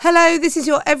Hello, this is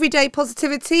your Everyday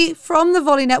Positivity from the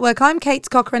Volley Network. I'm Kate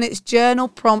Cocker and it's Journal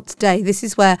Prompt Day. This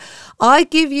is where I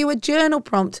give you a journal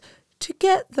prompt to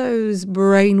get those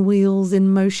brain wheels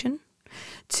in motion,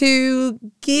 to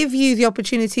give you the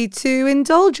opportunity to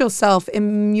indulge yourself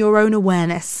in your own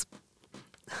awareness.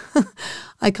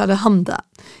 I kind of hummed that.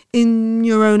 In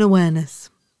your own awareness.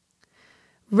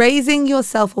 Raising your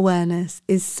self-awareness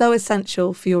is so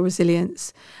essential for your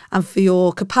resilience and for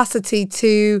your capacity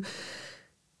to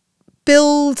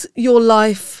build your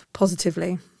life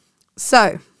positively.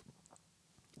 So,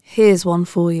 here's one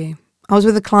for you. I was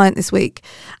with a client this week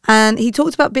and he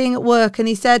talked about being at work and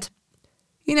he said,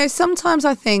 you know, sometimes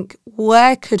I think,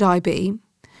 where could I be?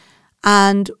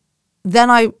 And then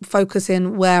I focus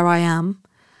in where I am.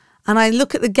 And I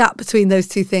look at the gap between those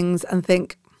two things and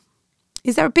think,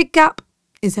 is there a big gap?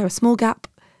 Is there a small gap?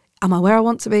 Am I where I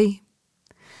want to be?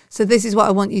 So this is what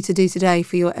I want you to do today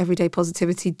for your Everyday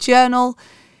Positivity Journal.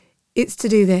 It's to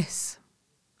do this.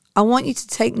 I want you to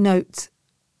take note.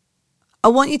 I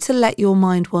want you to let your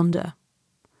mind wander.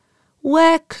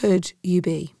 Where could you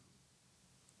be?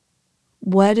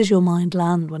 Where does your mind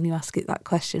land when you ask it that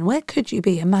question? Where could you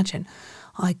be? Imagine,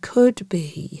 I could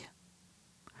be.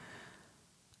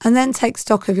 And then take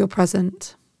stock of your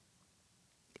present.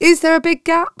 Is there a big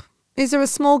gap? Is there a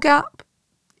small gap?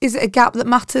 Is it a gap that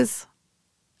matters?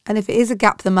 And if it is a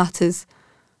gap that matters,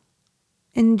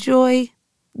 enjoy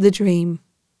the dream.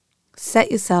 Set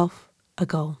yourself a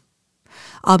goal.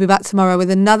 I'll be back tomorrow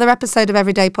with another episode of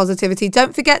Everyday Positivity.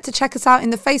 Don't forget to check us out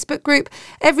in the Facebook group,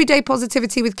 Everyday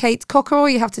Positivity with Kate Cocker. All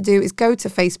you have to do is go to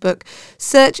Facebook,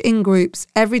 search in groups,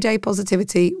 Everyday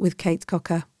Positivity with Kate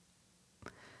Cocker.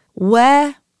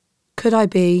 Where could I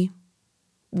be?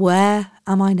 Where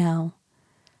am I now?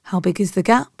 How big is the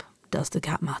gap? Does the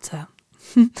gap matter?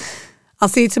 I'll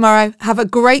see you tomorrow. Have a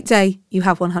great day. You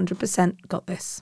have 100% got this.